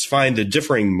 I just find the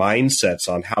differing mindsets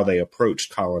on how they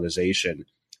approached colonization.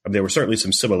 I mean, there were certainly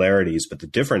some similarities, but the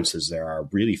differences there are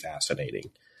really fascinating.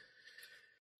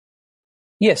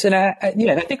 Yes, and I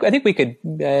think we could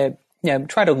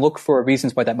try to look for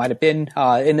reasons why that might have been.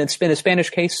 In the Spanish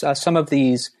case, some of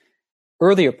these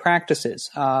earlier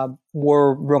practices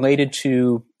were related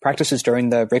to practices during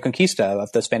the Reconquista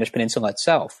of the Spanish Peninsula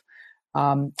itself.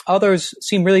 Others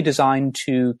seem really designed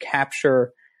to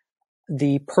capture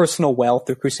the personal wealth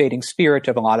or crusading spirit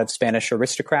of a lot of Spanish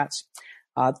aristocrats.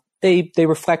 They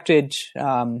reflected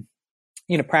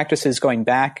practices going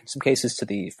back in some cases to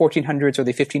the 1400s or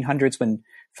the 1500s, when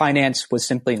finance was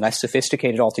simply less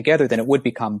sophisticated altogether than it would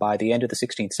become by the end of the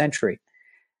 16th century.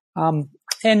 But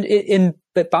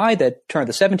by the turn of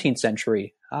the 17th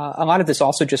century, a lot of this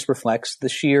also just reflects the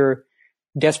sheer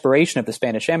desperation of the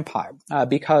Spanish Empire,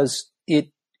 because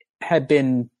it had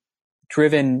been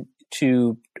driven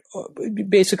to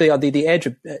basically on the edge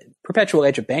of perpetual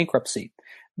edge of bankruptcy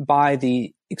by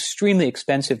the extremely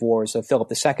expensive wars of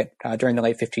Philip II during the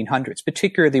late 1500s,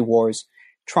 particularly wars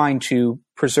trying to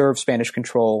preserve Spanish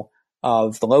control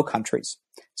of the Low Countries.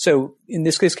 So in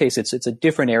this case, it's a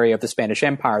different area of the Spanish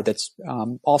Empire that's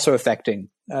also affecting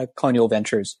colonial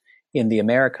ventures in the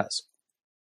Americas.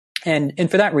 And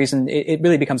for that reason, it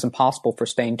really becomes impossible for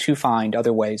Spain to find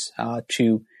other ways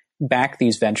to back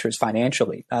these ventures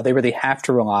financially. They really have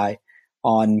to rely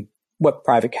on what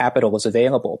private capital is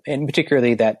available, and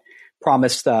particularly that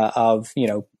promise of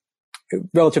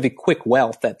relatively quick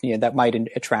wealth that might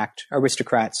attract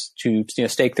aristocrats to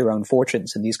stake their own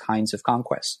fortunes in these kinds of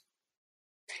conquests.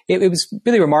 It was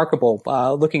really remarkable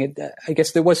looking at, I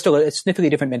guess there was still a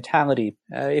significantly different mentality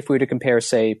if we were to compare,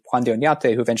 say, Juan de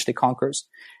Oñate, who eventually conquers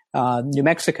New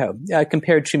Mexico,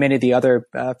 compared to many of the other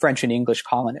French and English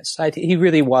colonists. He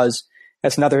really was,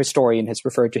 as another historian has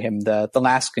referred to him, the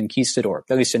last conquistador,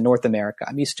 at least in North America.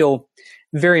 I mean, he still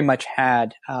very much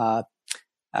had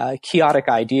chaotic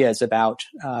ideas about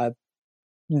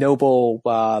noble,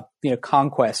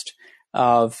 conquest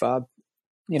of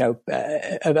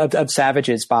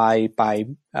savages by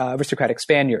aristocratic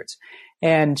Spaniards.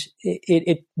 And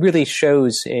it really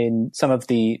shows in some of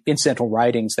the incidental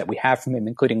writings that we have from him,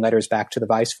 including letters back to the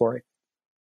Viceroy.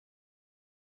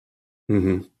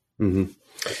 Mm-hmm. Mm-hmm.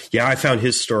 Yeah, I found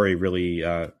his story really,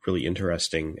 really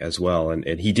interesting as well.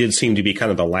 And he did seem to be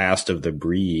kind of the last of the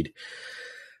breed.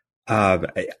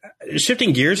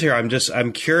 Shifting gears here,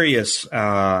 I'm curious,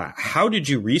 how did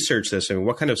you research this? I mean,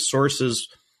 what kind of sources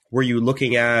were you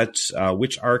looking at?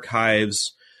 Which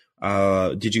archives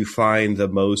did you find the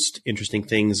most interesting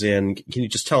things in? Can you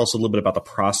just tell us a little bit about the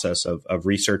process of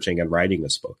researching and writing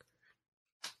this book?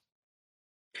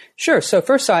 Sure. So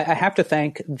first, I have to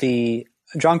thank the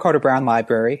John Carter Brown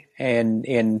Library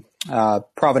in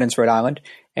Providence, Rhode Island,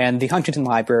 and the Huntington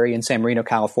Library in San Marino,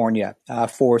 California,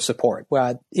 for support.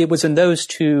 It was in those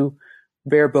two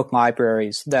rare book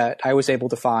libraries that I was able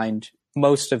to find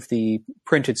most of the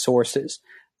printed sources.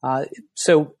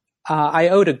 So I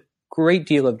owed a great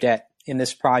deal of debt in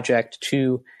this project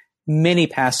to many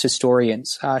past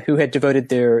historians who had devoted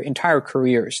their entire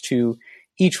careers to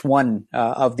each one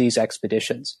of these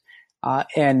expeditions.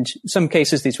 And some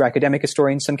cases, these were academic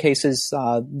historians. Some cases,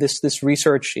 this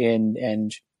research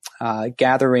and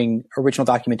gathering original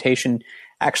documentation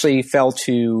actually fell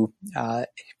to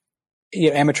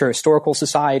amateur historical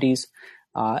societies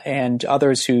and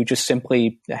others who just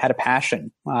simply had a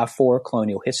passion for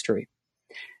colonial history.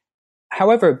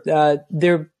 However,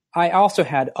 I also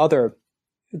had other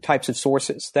types of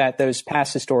sources that those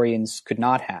past historians could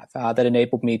not have that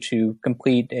enabled me to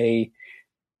complete a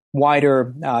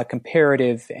wider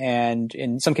comparative and,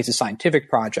 in some cases, scientific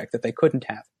project that they couldn't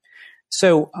have.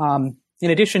 So in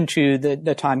addition to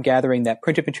the time gathering that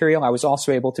printed material, I was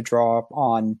also able to draw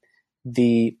on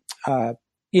the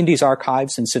Indies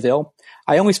archives in Seville.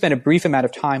 I only spent a brief amount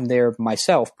of time there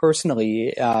myself,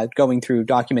 personally, going through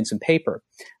documents and paper.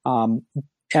 And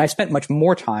I spent much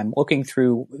more time looking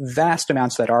through vast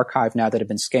amounts of that archive now that have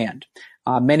been scanned.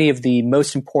 Many of the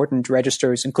most important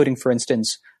registers, including, for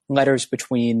instance, letters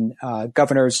between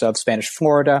governors of Spanish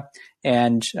Florida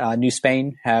and New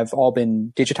Spain, have all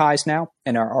been digitized now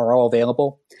and are all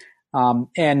available.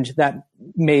 And that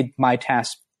made my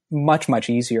task much, much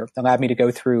easier. It allowed me to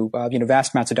go through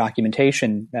vast amounts of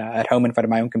documentation at home in front of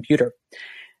my own computer,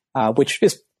 which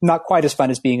is not quite as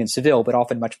fun as being in Seville, but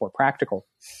often much more practical.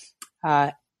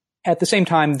 At the same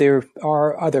time, there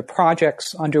are other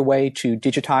projects underway to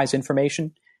digitize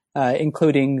information,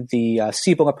 including the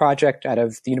Cibola project out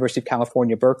of the University of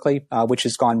California, Berkeley, which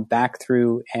has gone back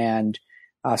through and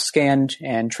scanned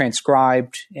and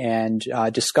transcribed and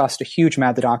discussed a huge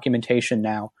amount of the documentation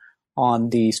now on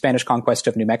the Spanish conquest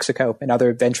of New Mexico and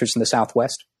other ventures in the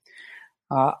Southwest.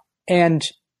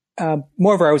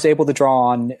 Moreover, I was able to draw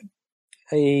on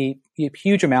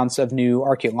huge amounts of new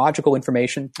archaeological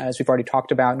information, as we've already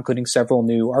talked about, including several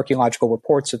new archaeological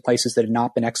reports of places that had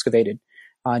not been excavated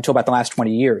until about the last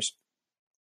 20 years.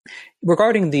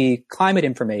 Regarding the climate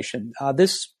information,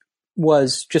 this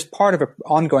was just part of an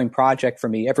ongoing project for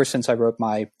me ever since I wrote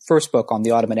my first book on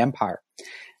the Ottoman Empire.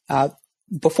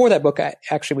 Before that book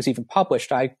actually was even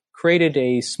published, I created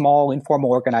a small informal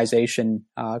organization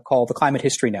called the Climate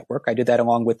History Network. I did that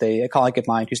along with a colleague of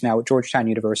mine who's now at Georgetown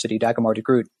University, Dagmar de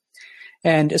Groot.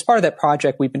 And as part of that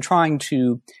project, we've been trying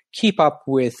to keep up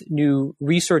with new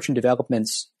research and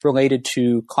developments related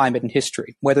to climate and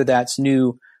history, whether that's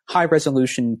new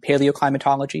high-resolution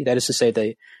paleoclimatology, that is to say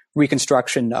the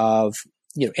reconstruction of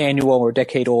annual or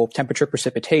decadal temperature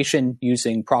precipitation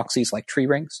using proxies like tree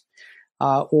rings,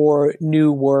 or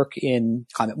new work in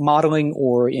climate modeling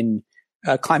or in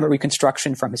climate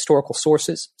reconstruction from historical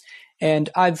sources.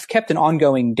 And I've kept an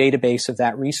ongoing database of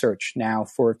that research now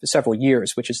for several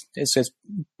years, which has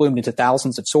bloomed into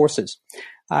thousands of sources.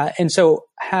 And so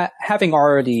having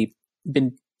already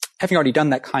done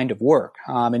that kind of work,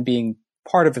 and being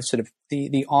part of sort of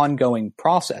the ongoing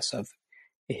process of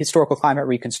historical climate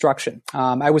reconstruction,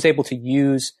 I was able to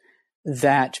use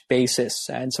that basis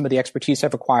and some of the expertise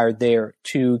I've acquired there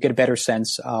to get a better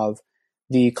sense of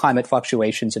the climate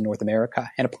fluctuations in North America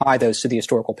and apply those to the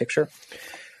historical picture.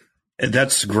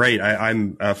 That's great.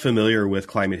 I'm familiar with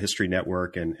Climate History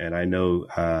Network, and I know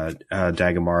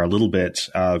Dagmar a little bit.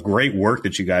 Great work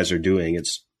that you guys are doing.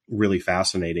 It's really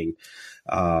fascinating.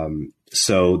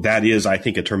 So that is, I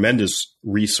think, a tremendous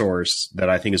resource that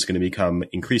I think is going to become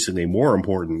increasingly more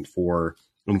important for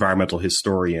environmental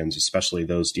historians, especially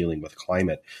those dealing with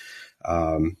climate.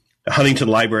 Huntington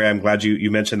Library, I'm glad you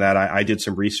mentioned that. I did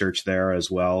some research there as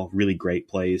well. Really great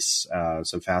place.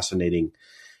 Some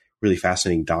really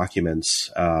fascinating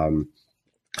documents.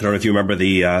 I don't know if you remember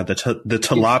the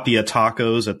tilapia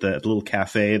tacos at the little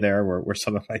cafe there were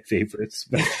some of my favorites.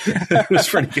 It was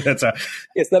pretty good.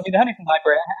 Yes, the Huntington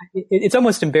Library. It's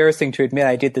almost embarrassing to admit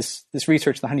I did this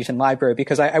research in the Huntington Library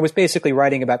because I was basically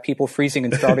writing about people freezing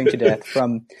and starving to death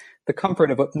from the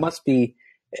comfort of what must be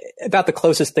about the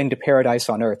closest thing to paradise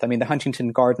on earth. I mean, the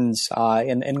Huntington Gardens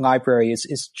and Library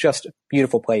is just a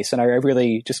beautiful place, and I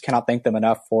really just cannot thank them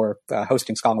enough for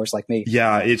hosting scholars like me.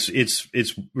 Yeah,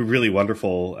 it's really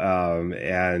wonderful,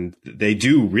 and they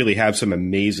do really have some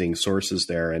amazing sources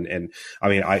there. And I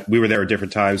mean, we were there at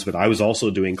different times, but I was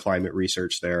also doing climate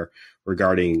research there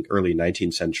regarding early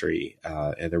 19th century,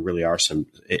 and there really are some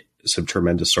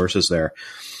tremendous sources there.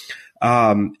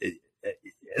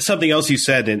 Something else you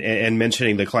said and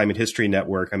mentioning the Climate History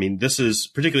Network. I mean, this is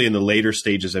particularly in the later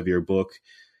stages of your book,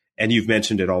 and you've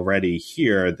mentioned it already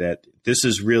here, that this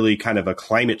is really kind of a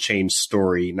climate change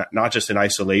story, not just in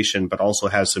isolation, but also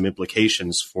has some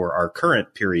implications for our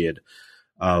current period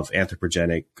of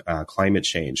anthropogenic climate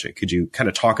change. Could you kind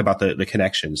of talk about the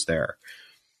connections there?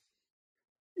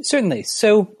 Certainly.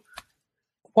 So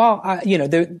while,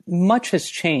 much has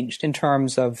changed in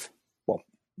terms of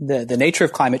the nature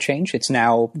of climate change. It's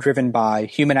now driven by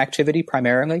human activity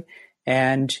primarily,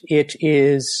 and it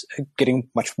is getting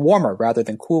much warmer rather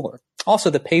than cooler.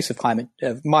 Also, the pace of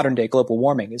modern day global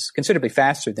warming is considerably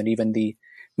faster than even the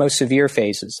most severe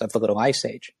phases of the Little Ice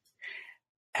Age.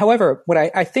 However, what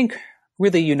I think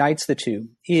really unites the two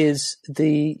is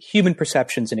the human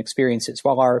perceptions and experiences.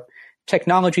 While our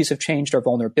technologies have changed, our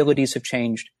vulnerabilities have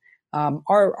changed,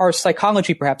 our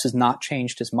psychology perhaps has not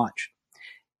changed as much.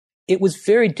 It was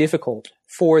very difficult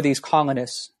for these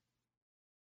colonists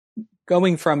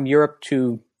going from Europe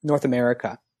to North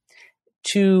America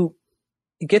to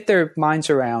get their minds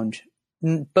around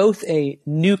both a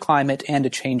new climate and a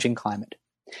changing climate.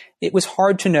 It was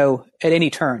hard to know at any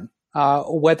turn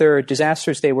whether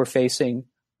disasters they were facing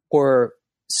were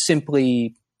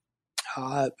simply,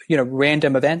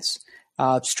 random events,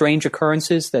 strange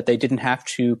occurrences that they didn't have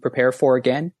to prepare for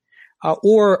again,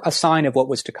 or a sign of what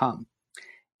was to come.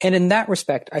 And in that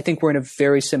respect, I think we're in a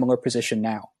very similar position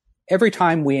now. Every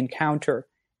time we encounter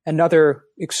another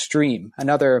extreme,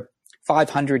 another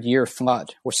 500-year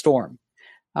flood or storm,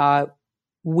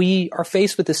 we are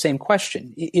faced with the same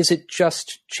question. Is it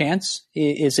just chance?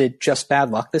 Is it just bad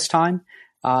luck this time?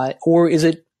 Or is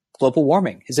it global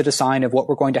warming? Is it a sign of what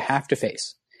we're going to have to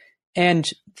face? And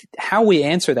how we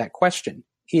answer that question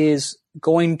is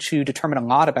going to determine a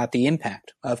lot about the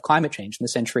impact of climate change in the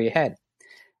century ahead.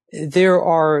 There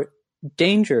are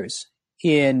dangers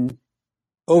in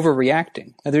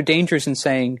overreacting. There are dangers in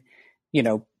saying,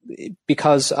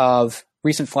 because of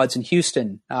recent floods in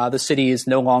Houston, the city is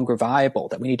no longer viable,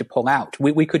 that we need to pull out.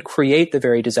 We could create the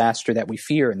very disaster that we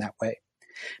fear in that way.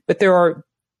 But there are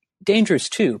dangers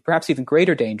too, perhaps even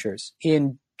greater dangers,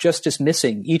 in just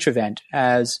dismissing each event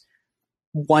as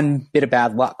one bit of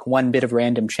bad luck, one bit of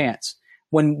random chance,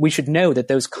 when we should know that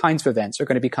those kinds of events are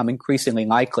going to become increasingly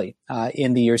likely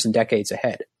in the years and decades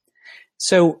ahead.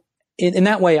 So in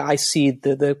that way, I see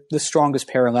the strongest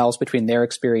parallels between their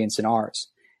experience and ours.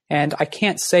 And I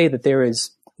can't say that there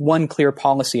is one clear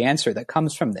policy answer that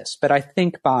comes from this, but I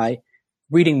think by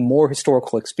reading more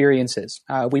historical experiences,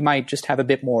 we might just have a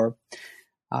bit more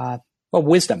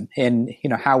wisdom in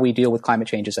how we deal with climate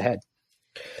changes ahead.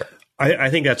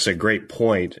 I think that's a great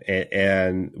point,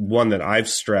 and one that I've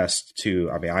stressed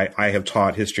too. I mean, I have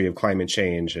taught history of climate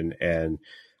change, and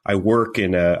I work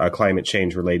in a climate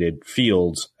change related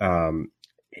field.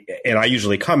 And I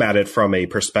usually come at it from a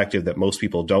perspective that most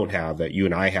people don't have, that you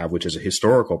and I have, which is a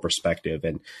historical perspective.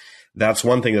 And that's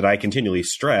one thing that I continually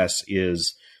stress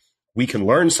is we can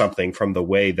learn something from the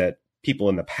way that people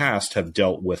in the past have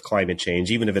dealt with climate change,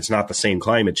 even if it's not the same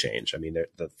climate change. I mean,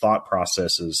 the thought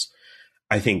processes,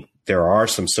 I think there are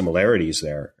some similarities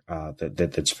there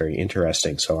that's very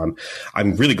interesting. So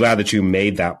I'm really glad that you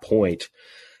made that point.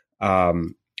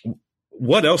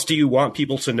 What else do you want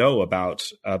people to know about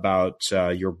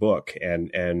your book,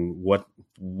 and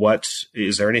what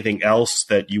is there anything else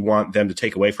that you want them to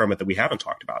take away from it that we haven't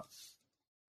talked about?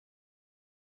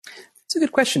 It's a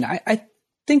good question. I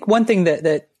think one thing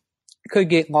that could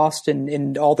get lost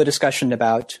in all the discussion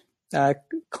about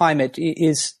climate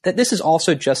is that this is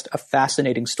also just a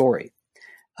fascinating story.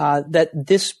 That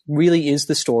this really is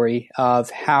the story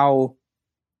of how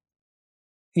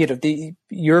the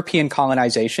European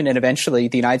colonization and eventually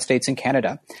the United States and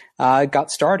Canada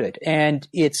got started. And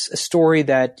it's a story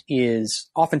that is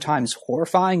oftentimes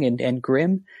horrifying and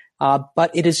grim,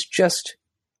 but it is just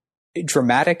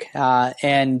dramatic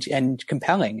and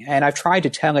compelling. And I've tried to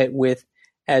tell it with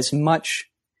as much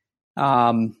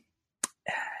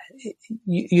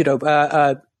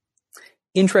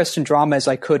interest and drama as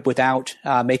I could without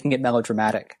making it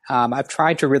melodramatic. I've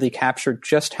tried to really capture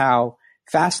just how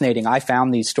fascinating I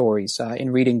found these stories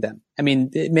in reading them. I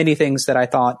mean, many things that I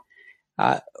thought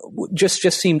just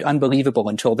seemed unbelievable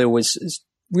until there was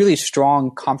really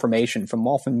strong confirmation from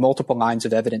multiple lines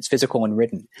of evidence, physical and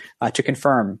written, to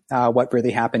confirm what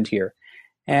really happened here.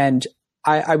 And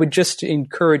I would just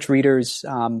encourage readers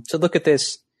to look at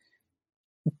this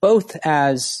both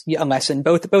as a lesson,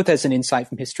 both as an insight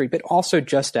from history, but also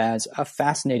just as a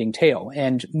fascinating tale,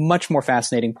 and much more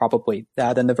fascinating probably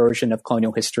than the version of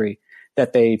colonial history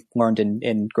that they learned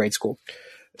in grade school.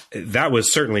 That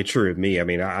was certainly true of me. I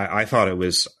mean, I thought it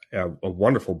was a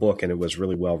wonderful book, and it was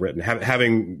really well written.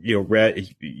 Having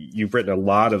read, you've written a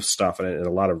lot of stuff and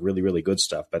a lot of really, really good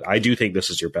stuff, but I do think this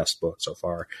is your best book so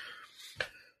far.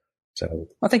 So,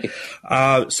 well, thank you.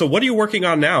 So what are you working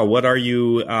on now? What are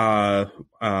you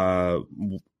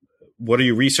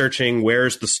researching?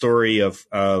 Where's the story of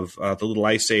the Little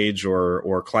Ice Age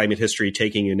or climate history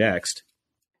taking you next?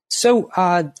 So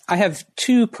I have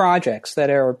two projects that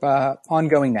are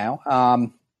ongoing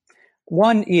now.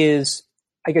 One is,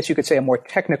 I guess you could say, a more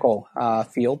technical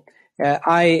field.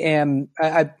 I'm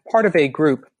part of a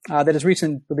group that has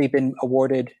recently been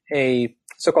awarded a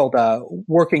so-called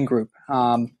working group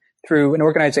through an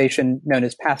organization known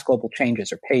as Past Global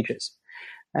Changes, or PAGES.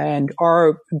 And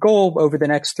our goal over the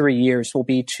next 3 years will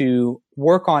be to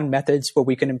work on methods where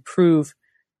we can improve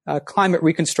climate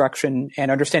reconstruction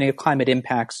and understanding of climate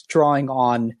impacts, drawing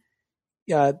on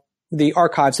the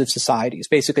archives of societies,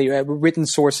 basically written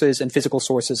sources and physical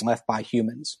sources left by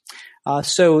humans.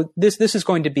 So this is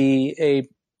going to be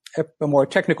a more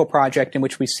technical project in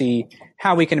which we see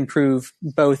how we can improve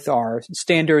both our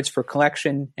standards for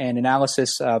collection and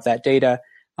analysis of that data,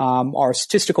 our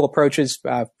statistical approaches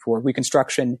for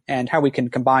reconstruction, and how we can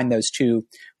combine those two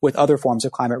with other forms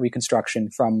of climate reconstruction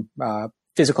from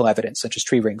physical evidence, such as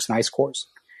tree rings and ice cores.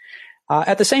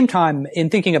 At the same time, in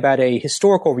thinking about a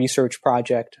historical research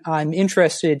project, I'm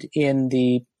interested in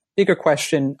the bigger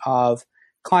question of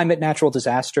climate, natural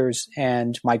disasters,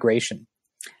 and migration.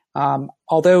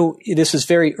 Although this is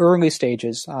very early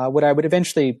stages, what I would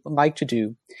eventually like to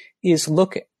do is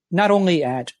look not only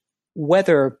at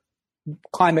whether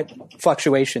climate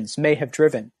fluctuations may have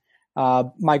driven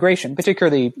migration,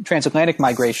 particularly transatlantic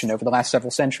migration over the last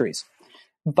several centuries,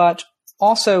 but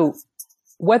also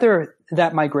whether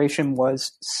that migration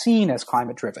was seen as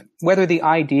climate-driven, whether the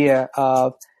idea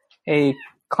of a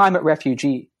climate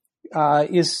refugee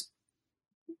is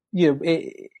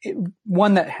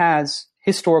one that has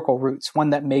historical roots,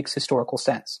 one that makes historical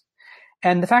sense.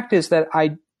 And the fact is that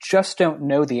I just don't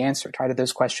know the answer to either of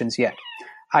those questions yet.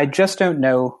 I just don't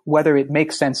know whether it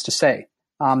makes sense to say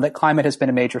that climate has been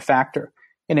a major factor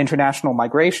in international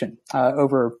migration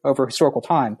over historical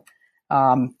time,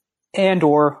 and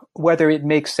or whether it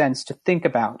makes sense to think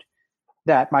about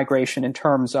that migration in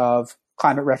terms of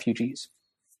climate refugees.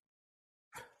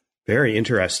 Very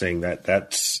interesting.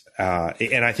 That's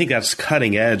and I think that's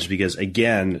cutting edge because,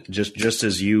 again, just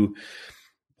as you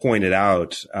pointed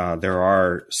out, there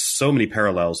are so many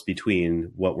parallels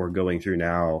between what we're going through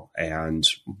now and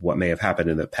what may have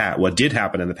happened in the past, what did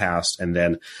happen in the past, and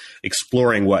then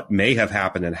exploring what may have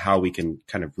happened and how we can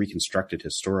kind of reconstruct it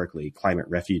historically. Climate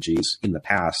refugees in the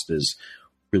past is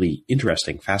really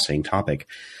interesting, fascinating topic.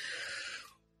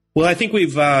 Well, I think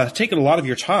we've taken a lot of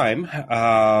your time,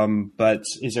 but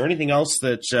is there anything else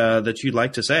that you'd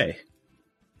like to say?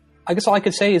 I guess all I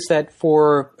could say is that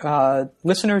for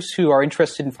listeners who are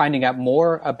interested in finding out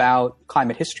more about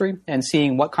climate history and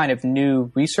seeing what kind of new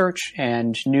research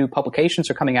and new publications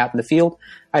are coming out in the field,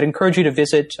 I'd encourage you to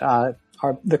visit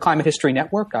the Climate History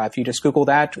Network. If you just Google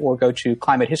that or go to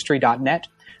climatehistory.net,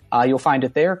 you'll find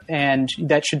it there. And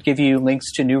that should give you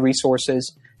links to new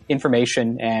resources,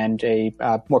 information, and a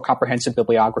more comprehensive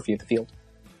bibliography of the field.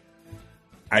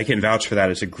 I can vouch for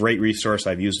that. It's a great resource.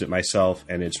 I've used it myself,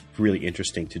 and it's really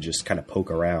interesting to just kind of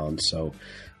poke around. So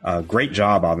great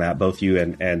job on that. Both you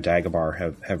and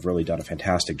Dagobah have really done a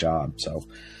fantastic job.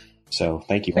 So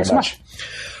thank you very much.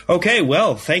 Okay,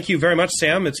 well, thank you very much,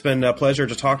 Sam. It's been a pleasure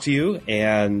to talk to you,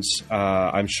 and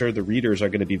I'm sure the readers are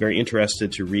going to be very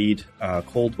interested to read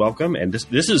Cold Welcome. And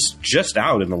this is just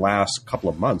out in the last couple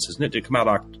of months, isn't it? Did it come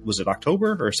out, was it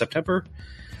October or September?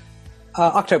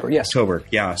 October, yes. October,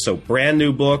 yeah. So brand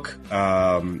new book,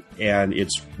 and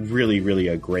it's really, really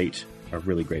a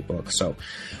really great book. So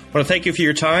I want to thank you for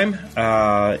your time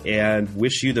and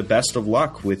wish you the best of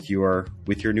luck with your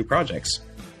new projects.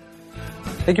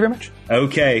 Thank you very much.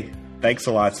 Okay. Thanks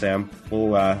a lot, Sam.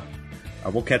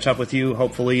 We'll catch up with you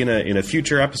hopefully in a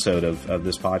future episode of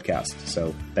this podcast.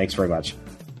 So thanks very much.